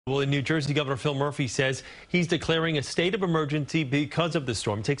Well, in New Jersey, Governor Phil Murphy says he's declaring a state of emergency because of the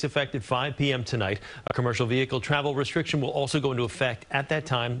storm. It takes effect at 5 p.m. tonight. A commercial vehicle travel restriction will also go into effect at that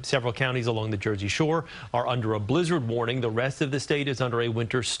time. Several counties along the Jersey Shore are under a blizzard warning. The rest of the state is under a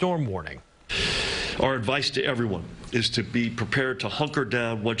winter storm warning. Our advice to everyone is to be prepared to hunker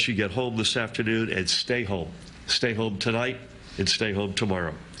down once you get home this afternoon and stay home. Stay home tonight and stay home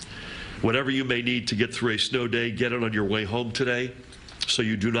tomorrow. Whatever you may need to get through a snow day, get it on your way home today, so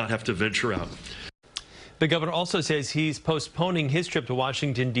you do not have to venture out. The governor also says he's postponing his trip to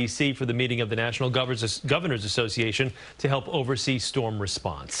Washington, D.C. for the meeting of the National Governors Association to help oversee storm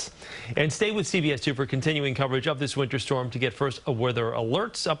response. And stay with CBS 2 for continuing coverage of this winter storm. To get first weather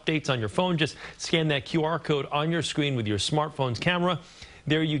alerts, updates on your phone, just scan that QR code on your screen with your smartphone's camera.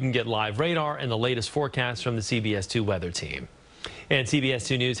 There you can get live radar and the latest forecasts from the CBS 2 weather team. And CBS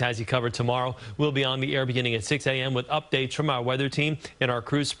 2 News has you covered tomorrow. We'll be on the air beginning at 6 a.m. with updates from our weather team and our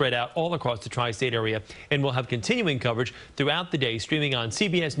crews spread out all across the tri-state area. And we'll have continuing coverage throughout the day streaming on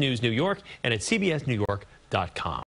CBS News New York and at cbsnewyork.com.